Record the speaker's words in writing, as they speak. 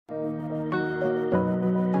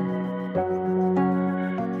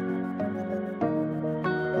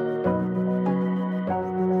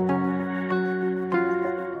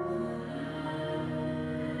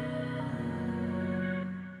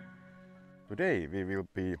today we will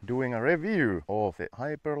be doing a review of the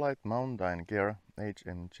Hyperlite Mountain Gear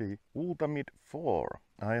HMG Ultamid 4.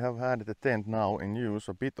 I have had the tent now in use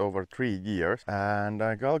a bit over 3 years, and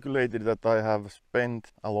I calculated that I have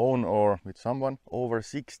spent alone or with someone over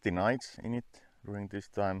 60 nights in it during this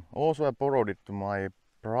time. Also I borrowed it to my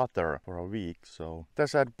brother for a week, so it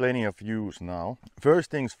has had plenty of use now.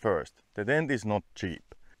 First things first, the tent is not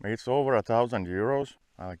cheap. It's over 1,000 euros.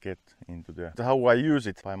 I'll get into how I use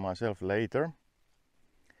it by myself later.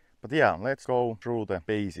 But yeah, let's go through the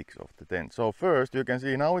basics of the tent. So first you can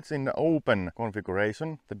see now it's in the open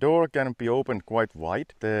configuration. The door can be opened quite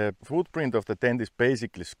wide. The footprint of the tent is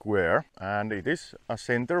basically square, and it is a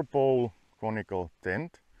center pole conical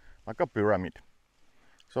tent, like a pyramid.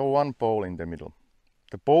 So one pole in the middle.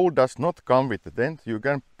 The pole does not come with the tent, you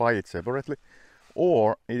can buy it separately,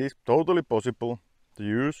 or it is totally possible to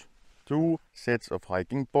use 2 sets of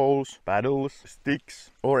hiking poles, paddles, sticks,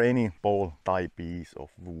 or any pole type piece of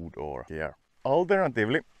wood or hair.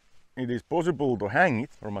 Alternatively, it is possible to hang it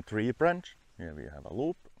from a tree branch. Here we have a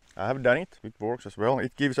loop. I have done it, it works as well.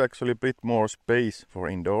 It gives actually a bit more space for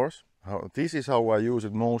indoors. This is how I use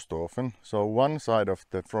it most often. So one side of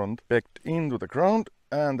the front pegged into the ground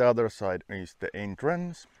and the other side is the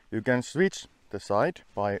entrance. You can switch the side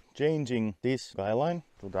by changing this Guylines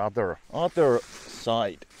to the other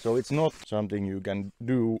side. So it's not something you can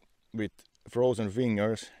do with frozen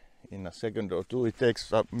fingers in a second or two. It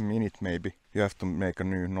takes a minute maybe. You have to make a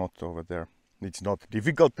new knot over there. It's not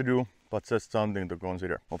difficult to do, but just something to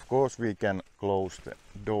consider. Of course we can close the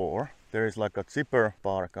door. There is like a zipper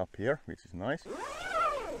park up here, which is nice.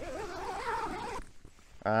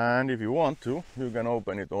 And if you want to, you can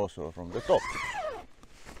open it also from the top,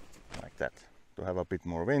 like that, to have a bit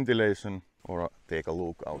more ventilation or take a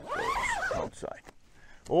look outside.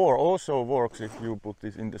 Or also works if you put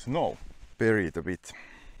this in the snow, bury it a bit.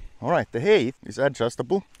 Alright, the height is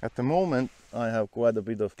adjustable. At the moment I have quite a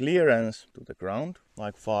bit of clearance to the ground,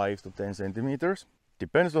 like 5 to 10 centimeters.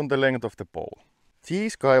 Depends on the length of the pole.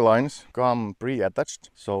 These Guylines come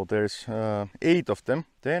pre-attached, so there's 8 of them.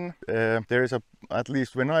 Then there is at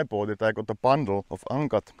least when I bought it, I got a bundle of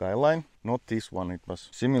uncut Guylines. Not this one, it was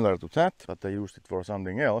similar to that, but I used it for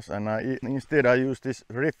something else. And instead I use this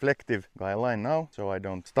reflective Guylines now, so I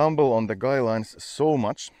don't stumble on the Guylines so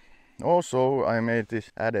much. Also I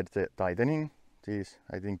added the tightening. These,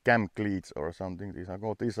 I think, cam cleats or something.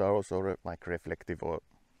 These are also like reflective or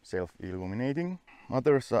self-illuminating.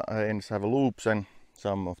 Other ends have loops and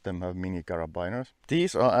some of them have mini carabiners.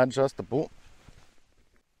 These are adjustable.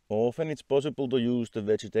 Often it's possible to use the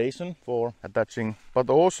vegetation for attaching, but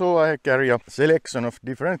also I carry a selection of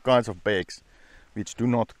different kinds of pegs which do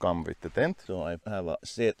not come with the tent. So I have a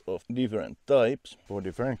set of different types for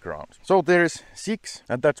different grounds. So there is 6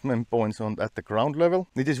 attachment points at the ground level.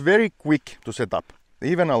 It is very quick to set up,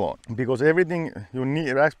 even alone, because everything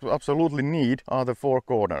you absolutely need are the 4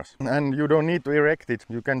 corners, and you don't need to erect it.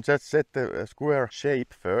 You can just set the square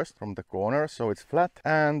shape first from the corners so it's flat,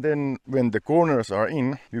 and then when the corners are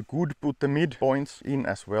in, you could put the midpoints in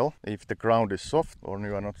as well if the ground is soft or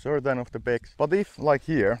you are not certain of the pegs. But if, like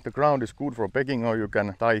here, the ground is good for pegging or you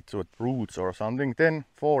can tie it to roots or something, then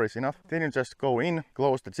 4 is enough. Then you just go in,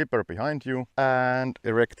 close the zipper behind you and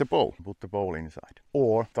erect the pole. Put the pole inside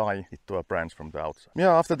or tie it to a branch from the outside.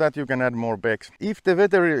 Yeah, after that you can add more pegs. If the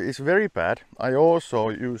weather is very bad, I also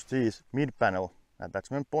use these mid-panel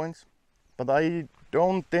attachment points, but I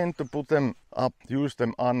don't tend to use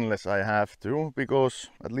them unless I have to, because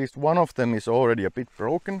at least one of them is already a bit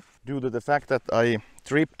broken due to the fact that I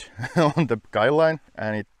tripped on the Guylines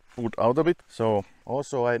and it put out a bit. So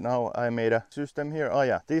also I made a system here. Oh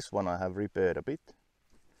yeah, this one I have repaired a bit.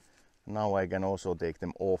 Now I can also take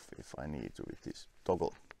them off if I need to with this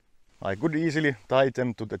toggle. I could easily tie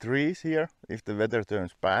them to the trees here if the weather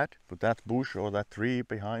turns bad, to that bush or that tree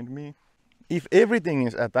behind me. If everything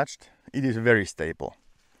is attached, it is very stable.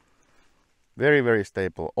 Very, very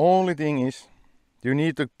stable. Only thing is, you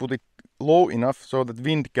need to put it low enough so that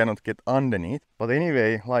wind cannot get underneath. But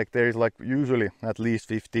anyway, like there is like usually at least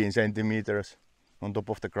 15 centimeters on top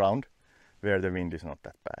of the ground where the wind is not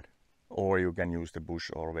that bad. Or you can use the bush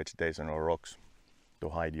or vegetation or rocks to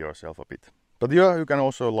hide yourself a bit. But yeah, you can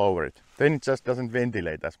also lower it. Then it just doesn't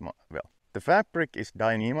ventilate as well. The fabric is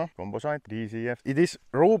Dyneema composite DCF. It is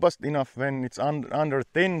robust enough when it's under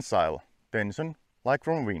tensile tension, like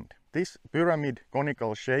from wind. This pyramid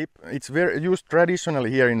conical shape, it's very used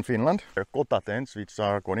traditionally here in Finland. Kota tents, which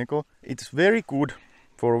are conical. It's very good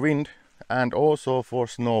for wind and also for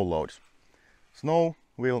snow loads. Snow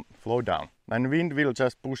will flow down and wind will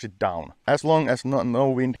just push it down, as long as no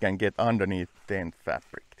wind can get underneath tent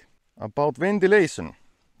fabric. About ventilation,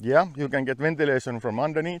 Yeah, you can get ventilation from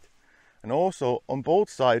underneath. And also on both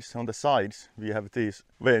sides, on the sides, we have these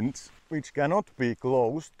vents which cannot be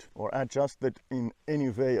closed or adjusted in any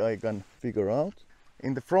way I can figure out.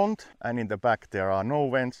 In the front and in the back there are no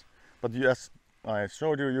vents, but as I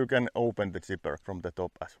showed you, you can open the zipper from the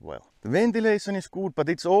top as well. The ventilation is good, but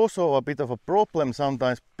it's also a bit of a problem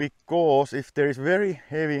sometimes, because if there is very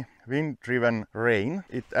heavy wind-driven rain,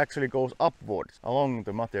 it actually goes upwards along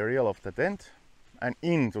the material of the tent and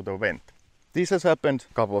into the vent. This has happened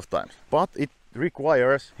a couple of times, but it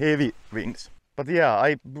requires heavy winds. But yeah,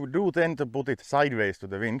 I do tend to put it sideways to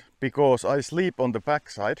the wind, because I sleep on the back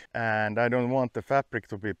side and I don't want the fabric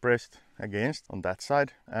to be pressed against on that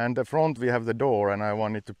side. And the front we have the door, and I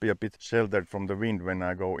want it to be a bit sheltered from the wind when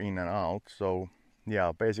I go in and out. So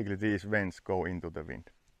yeah, basically these vents go into the wind.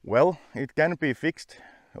 Well, it can be fixed,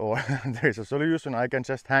 or there is a solution. I can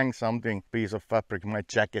just hang something, piece of fabric, my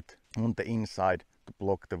jacket, on the inside to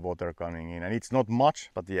block the water coming in. And it's not much,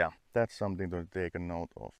 but yeah, that's something to take a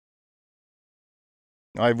note of.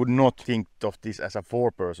 I would not think of this as a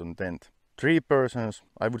 4-person tent. 3 persons,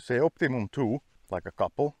 I would say optimum 2, like a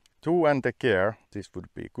couple. 2 and the care, this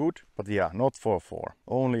would be good. But yeah, not for 4,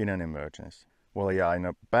 only in an emergency. Well, yeah, in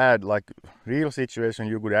a bad, like real situation,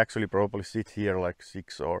 you could actually probably sit here like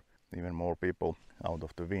 6 or even more people out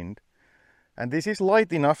of the wind. And this is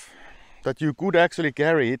light enough that you could actually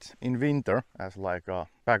carry it in winter as like a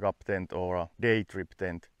backup tent or a day trip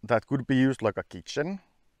tent. That could be used like a kitchen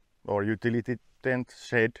or utility tent,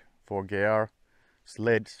 shed for gear,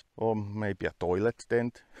 sleds, or maybe a toilet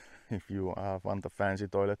tent if you want a fancy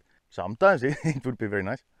toilet. Sometimes it would be very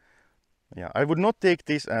nice. Yeah, I would not take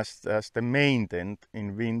this as the main tent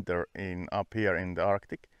in winter up here in the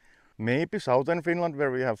Arctic. Maybe southern Finland,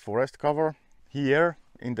 where we have forest cover. Here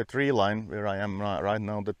in the tree line where I am right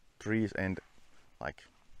now, the trees end like,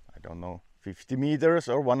 I don't know, 50 meters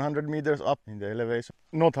or 100 meters up in the elevation.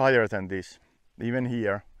 Not higher than this. Even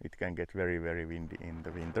here it can get very, very windy in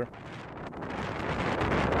the winter.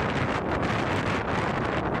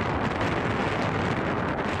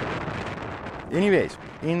 Anyways,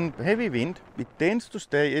 in heavy wind it tends to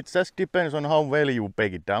stay, it just depends on how well you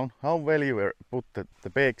peg it down, how well you put the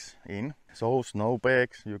pegs in. So snow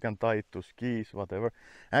pegs, you can tie it to skis, whatever.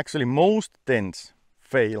 Actually most tents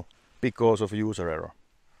fail because of user error,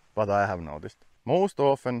 but I have noticed. Most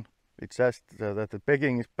often it's just that the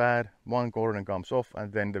pegging is bad, one corner comes off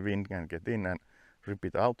and then the wind can get in and rip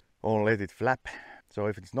it out or let it flap. So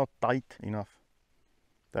if it's not tight enough,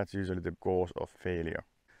 that's usually the cause of failure.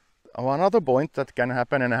 Another point that can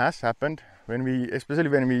happen and has happened, especially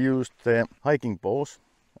when we used the hiking poles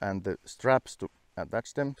and the straps to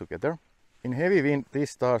attach them together. In heavy wind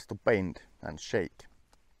this starts to bend and shake.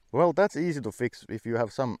 Well, that's easy to fix if you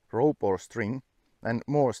have some rope or string and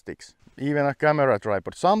more sticks. Even a camera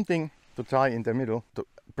tripod, something to tie in the middle to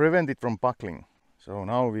prevent it from buckling. So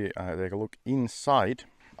now we take a look inside.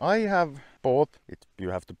 I have bought it, you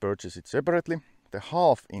have to purchase it separately, the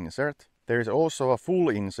half insert. There is also a full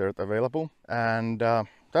insert available, and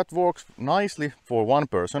that works nicely for 1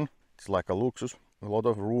 person. It's like a luxus, a lot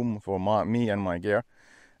of room for me and my gear.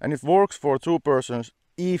 And it works for 2 persons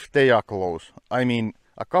if they are close. I mean,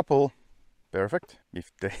 a couple, perfect,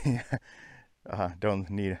 if they don't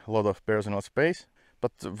need a lot of personal space.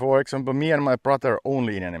 But for example, me and my brother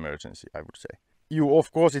only in an emergency, I would say.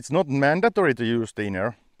 Of course, it's not mandatory to use the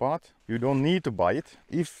inner part. You don't need to buy it.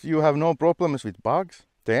 If you have no problems with bugs,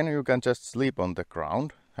 then you can just sleep on the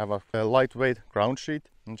ground, have a lightweight ground sheet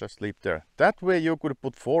and just sleep there. That way you could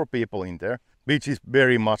put 4 people in there, which is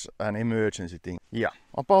very much an emergency thing. Yeah,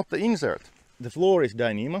 about the insert. The floor is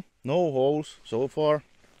Dyneema, no holes so far,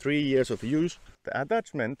 3 years of use. The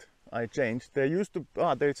attachment I changed, there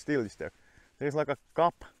still is there. There's like a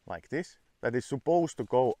cup like this that is supposed to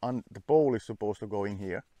go on, the pole is supposed to go in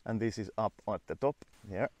here, and this is up at the top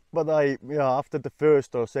here. But after the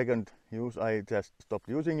first or second use, I just stopped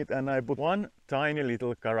using it, and I put one tiny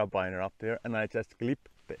little carabiner up there, and I just clip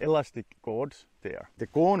the elastic cords there. The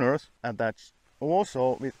corners attached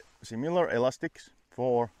also with similar elastics,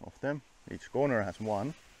 4 of them, each corner has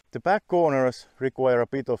 1. The back corners require a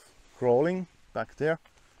bit of crawling back there,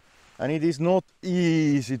 and it is not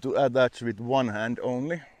easy to attach with 1 hand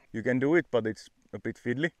only. You can do it, but it's a bit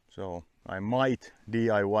fiddly, so I might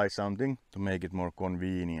DIY something to make it more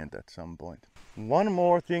convenient at some point. One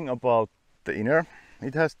more thing about the inner.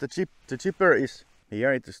 It has the zipper is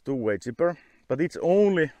here, it is 2-way zipper, but it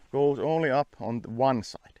goes only up on one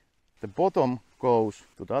side. The bottom goes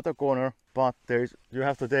to the other corner, but you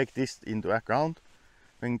have to take this into account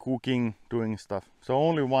when cooking, doing stuff. So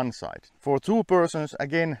only one side. For 2 persons,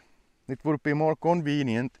 again, it would be more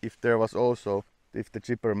convenient if there was also if the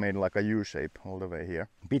chipper made like a U-shape all the way here.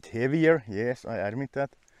 Bit heavier, yes, I admit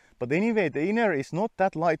that. But anyway, the inner is not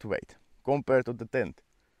that lightweight compared to the tent.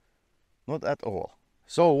 Not at all.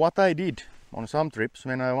 So what I did on some trips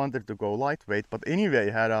when I wanted to go lightweight, but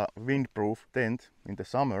anyway had a windproof tent in the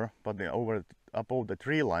summer, but above the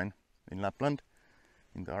tree line in Lapland,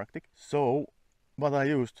 in the Arctic. So what I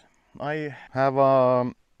used, I have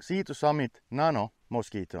a Sea to Summit Nano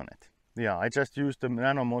mosquito net. Yeah, I just used the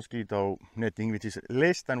nano mosquito netting, which is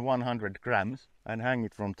less than 100 grams, and hang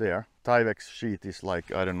it from there. Tyvek's sheet is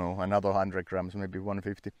like, I don't know, another 100 grams, maybe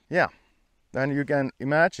 150. Yeah, and you can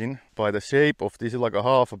imagine by the shape of this is like a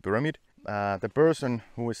half a pyramid. The person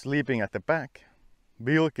who is sleeping at the back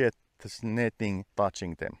will get this netting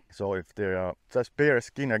touching them. So if they are just bare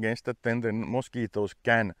skin against it, then the mosquitoes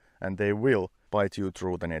can and they will bite you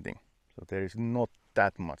through the netting. So there is not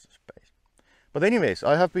that much space. But anyways,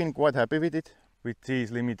 I have been quite happy with it, with these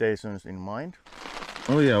limitations in mind.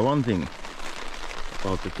 Oh yeah, one thing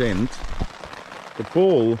about the tent. The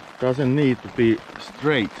pole doesn't need to be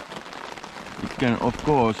straight. It can of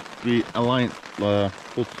course be aligned,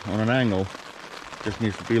 put on an angle. Just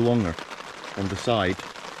needs to be longer on the side.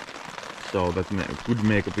 So that could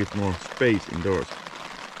make a bit more space indoors.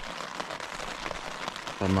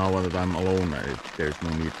 But now that I'm alone, there's no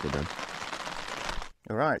need for that.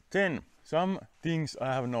 Alright, then some things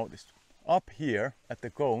I have noticed. Up here at the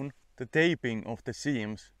cone, the taping of the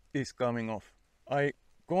seams is coming off. I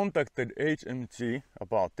contacted HMG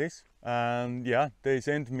about this, and yeah, they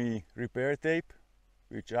sent me repair tape,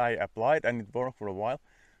 which I applied and it worked for a while.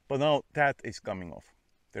 But now that is coming off,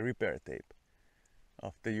 the repair tape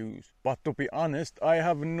of the use. But to be honest, I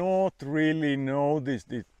have not really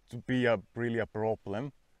noticed it to be really a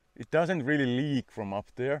problem. It doesn't really leak from up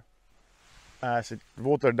there, as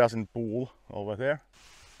water doesn't pool over there.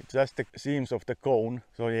 It's just the seams of the cone.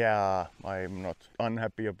 So yeah, I'm not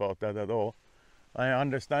unhappy about that at all. I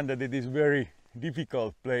understand that it is very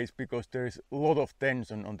difficult place because there is a lot of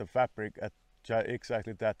tension on the fabric at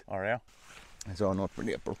exactly that area. So not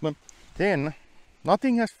really a problem. Then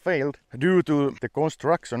nothing has failed due to the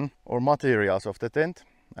construction or materials of the tent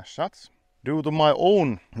as such. Due to my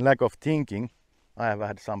own lack of thinking, I have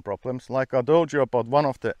had some problems. Like I told you about one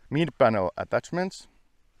of the mid-panel attachments,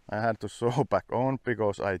 I had to sew back on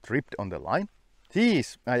because I tripped on the line.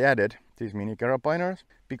 These I added, these mini carabiners,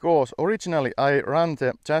 because originally I ran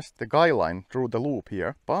just the Guyline through the loop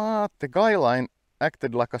here, but the Guyline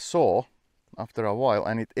acted like a saw after a while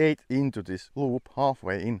and it ate into this loop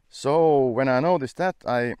halfway in. So when I noticed that,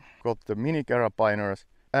 I got the mini carabiners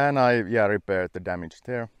and I repaired the damage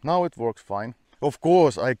there. Now it works fine. Of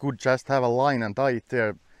course I could just have a line and tie it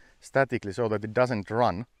there statically so that it doesn't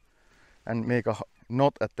run and make a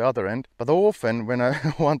knot at the other end. But often when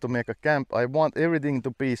I want to make a camp, I want everything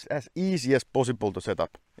to be as easy as possible to set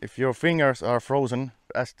up. If your fingers are frozen,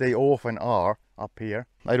 as they often are up here,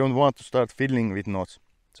 I don't want to start fiddling with knots.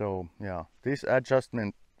 So yeah, this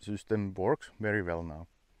adjustment system works very well now.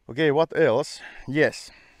 Okay, what else?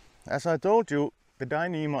 Yes, as I told you, the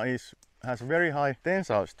Dyneema has very high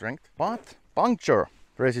tensile strength, but puncture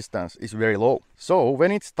resistance is very low. So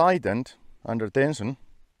when it's tightened under tension,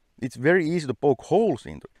 it's very easy to poke holes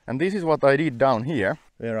into it. And this is what I did down here,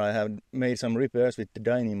 where I have made some repairs with the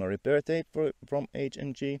Dyneema repair tape from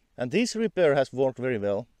HMG. And this repair has worked very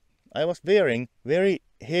well. I was wearing very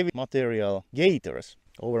heavy material gaiters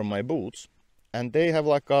over my boots, and they have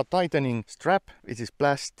like a tightening strap, which is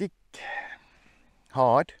plastic,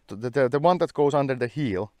 hard, the one that goes under the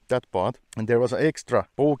heel, that part, and there was an extra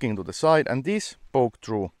poking to the side, and this poked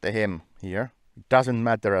through the hem here. It doesn't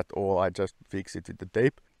matter at all, I just fix it with the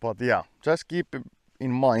tape. But yeah, just keep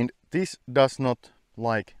in mind, this does not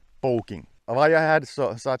like poking. Why I had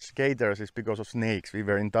such gaiters is because of snakes. We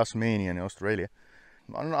were in Tasmania in Australia.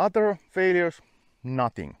 On other failures,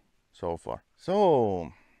 nothing so far.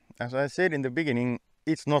 So, as I said in the beginning,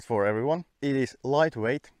 it's not for everyone. It is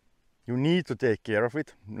lightweight. You need to take care of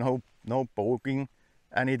it. No poking,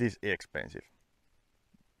 and it is expensive.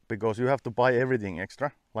 Because you have to buy everything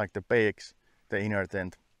extra, like the pegs, the inner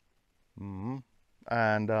tent.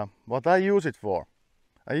 And what I use it for?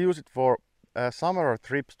 I use it for summer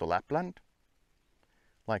trips to Lapland,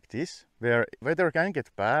 like this, where weather can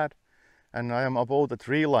get bad, and I am above the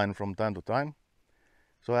tree line from time to time.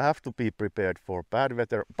 So I have to be prepared for bad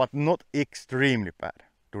weather, but not extremely bad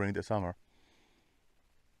during the summer.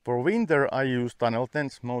 For winter I use tunnel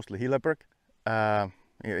tents, mostly Hilleberg.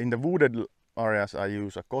 In the wooded areas I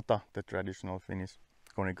use a kota, the traditional Finnish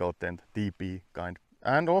conical tent, TP kind.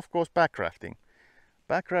 And of course backrafting.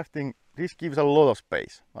 Backrafting, this gives a lot of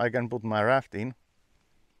space. I can put my raft in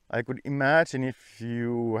I could imagine if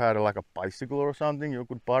you had like a bicycle or something, you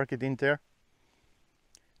could park it in there.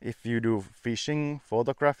 If you do fishing,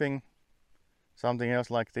 photographing, something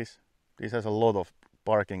else like this, this has a lot of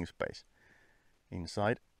parking space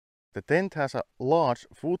inside. The tent has a large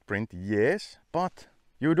footprint, yes, but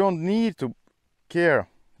you don't need to care.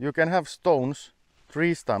 You can have stones,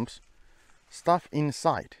 tree stumps, stuff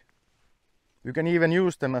inside. You can even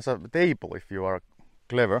use them as a table if you are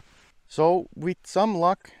clever. So with some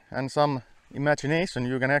luck and some imagination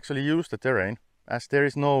you can actually use the terrain, as there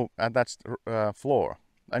is no attached floor.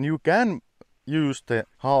 And you can use the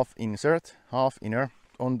half insert, half inner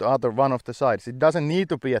on the other one of the sides. It doesn't need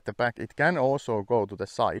to be at the back, it can also go to the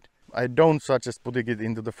side. I don't suggest putting it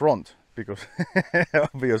into the front because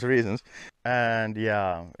obvious reasons. And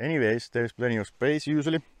yeah, anyways, there's plenty of space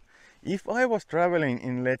usually. If I was traveling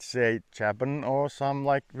in, let's say, Japan or some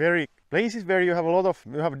like very places where you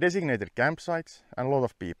have designated campsites and a lot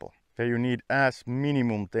of people, where you need as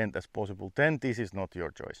minimum tent as possible, then this is not your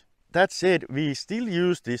choice. That said, we still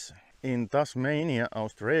use this in Tasmania,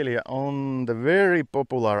 Australia, on the very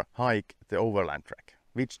popular hike, the Overland Track,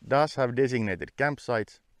 which does have designated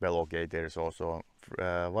campsites. Well, okay, there's also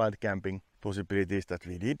wild camping possibilities that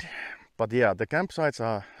we did. But yeah, the campsites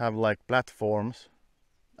have like platforms,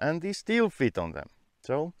 and they still fit on them,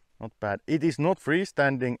 so not bad. It is not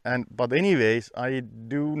freestanding, but anyways, I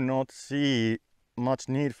do not see much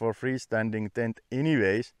need for freestanding tent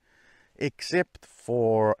anyways, except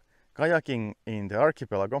for kayaking in the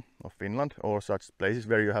archipelago of Finland or such places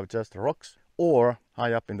where you have just rocks, or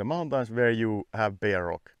high up in the mountains where you have bare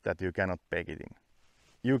rock that you cannot peg it in.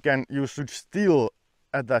 You should still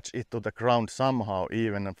attach it to the ground somehow,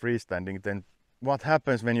 even a freestanding tent. What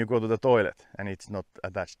happens when you go to the toilet and it's not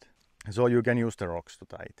attached? So you can use the rocks to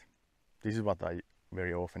tie it. This is what I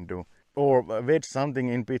very often do. Or wedge something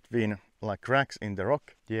in between, like cracks in the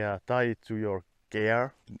rock. Yeah, tie it to your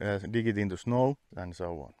gear, dig it into snow and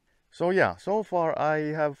so on. So yeah, so far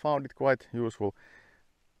I have found it quite useful.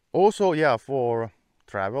 Also, yeah, for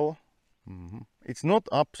travel, it's not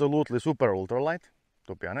absolutely super ultralight,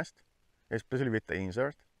 to be honest, especially with the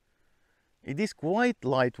insert. It is quite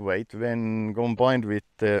lightweight when combined with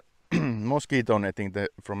the mosquito netting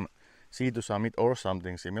from sea to summit or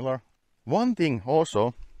something similar. One thing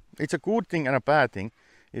also, it's a good thing and a bad thing,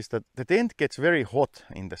 is that the tent gets very hot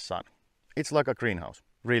in the sun. It's like a greenhouse,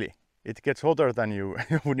 really. It gets hotter than you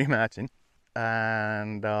would imagine.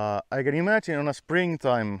 And I can imagine on a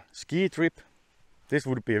springtime ski trip, this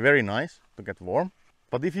would be very nice to get warm.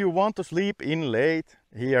 But if you want to sleep in late,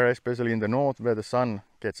 here especially in the north where the sun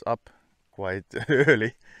gets up quite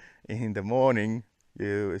early in the morning,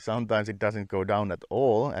 sometimes it doesn't go down at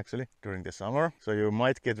all actually during the summer, so you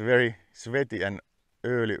might get very sweaty and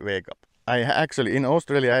early wake up. I actually in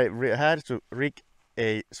Australia I had to rig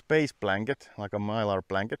a space blanket, like a mylar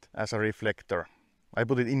blanket, as a reflector. I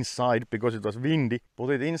put it inside because it was windy,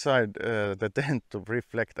 put it inside the tent to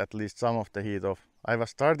reflect at least some of the heat off. I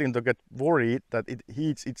was starting to get worried that it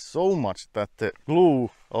heats it so much that the glue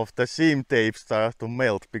of the seam tape started to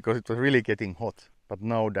melt because it was really getting hot. But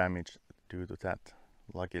no damage due to that,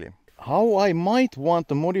 luckily. How I might want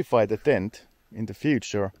to modify the tent in the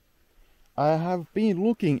future, I have been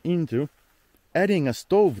looking into adding a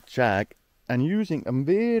stove jack and using a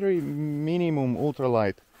very minimum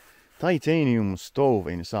ultralight titanium stove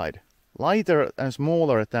inside. Lighter and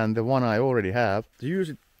smaller than the one I already have, to use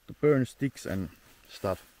it to burn sticks and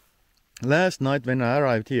stuff. Last night when I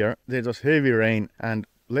arrived here, there was heavy rain and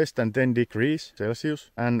less than 10 degrees Celsius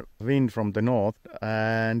and wind from the north,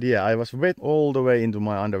 and yeah, I was wet all the way into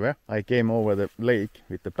my underwear. I came over the lake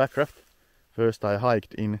with the backraft. First I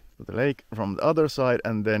hiked in to the lake from the other side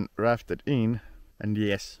and then rafted in, and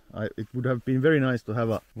yes, it would have been very nice to have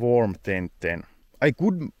a warm tent then. I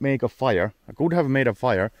could make a fire, I could have made a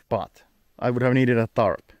fire, but I would have needed a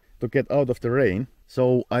tarp to get out of the rain,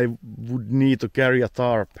 so I would need to carry a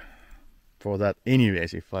tarp for that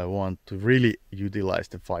anyways if I want to really utilize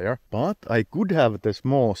the fire. But I could have the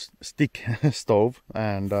small stick stove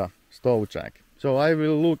and stove jack. So I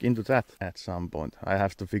will look into that at some point. I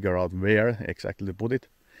have to figure out where exactly to put it.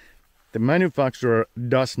 The manufacturer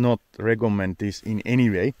does not recommend this in any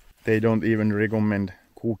way. They don't even recommend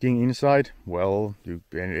cooking inside. Well,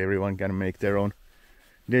 everyone can make their own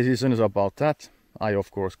decisions about that. I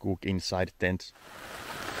of course cook inside tents.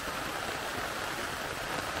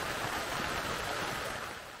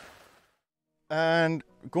 And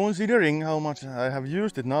considering how much I have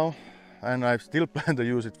used it now, and I still plan to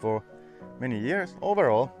use it for many years,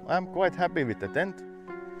 overall I'm quite happy with the tent.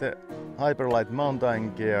 The Hyperlite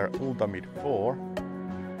Mountain Gear Ultamid 4